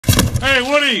Hey,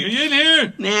 Woody, are you in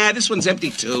here? Nah, this one's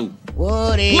empty too.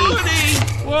 Woody!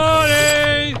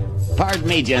 Woody! Pardon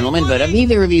me, gentlemen, but have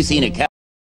either of you seen a cow?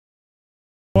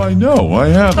 I know, I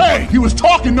have. Hey, he was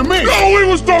talking to me! No, he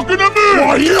was talking to me!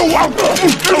 Why, you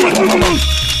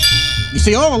You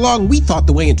see, all along we thought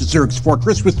the way into Zurg's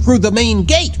fortress was through the main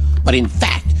gate, but in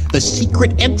fact, the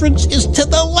secret entrance is to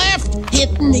the left,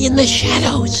 hidden in the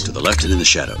shadows. To the left and in the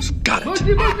shadows. Got it.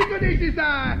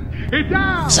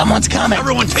 Someone's coming.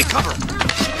 Everyone take cover.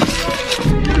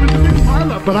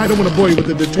 But I don't want to bore you with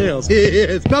the details.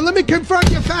 Now let me confirm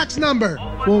your fax number.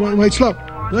 Wait, slow.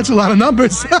 That's a lot of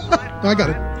numbers. I got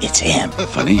it. It's him.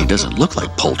 Funny, he doesn't look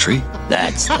like poultry.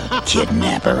 That's the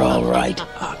kidnapper, all right.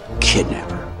 A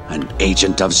kidnapper. An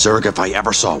agent of Zurg if I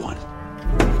ever saw one.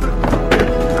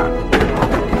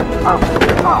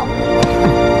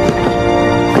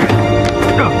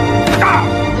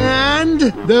 And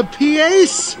the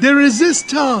pièce de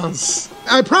résistance.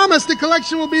 I promise the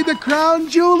collection will be the crown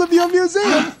jewel of your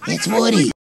museum. It's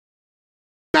Woody.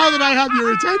 Now that I have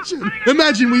your attention,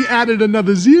 imagine we added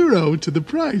another zero to the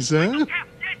price, huh?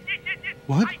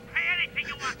 What?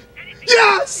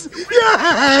 Yes!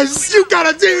 Yes! You got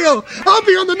a deal! I'll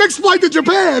be on the next flight to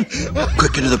Japan!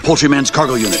 Quick into the poultryman's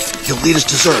cargo unit. He'll lead us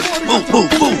to Zurg. Move,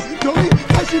 move, move!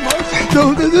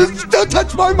 Don't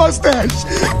touch my mustache!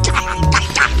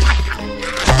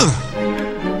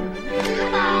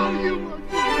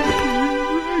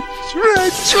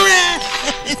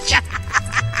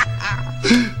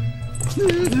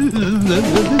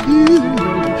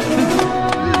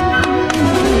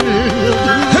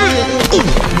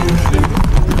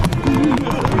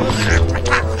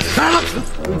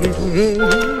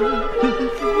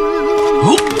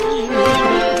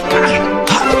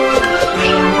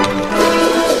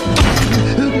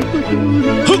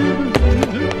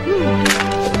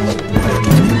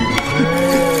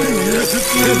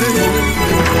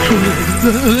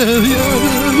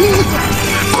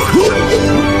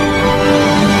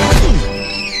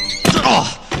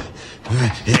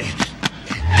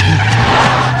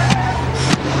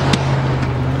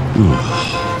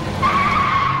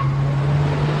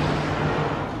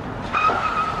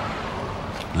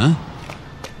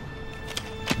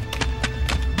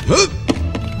 Huh?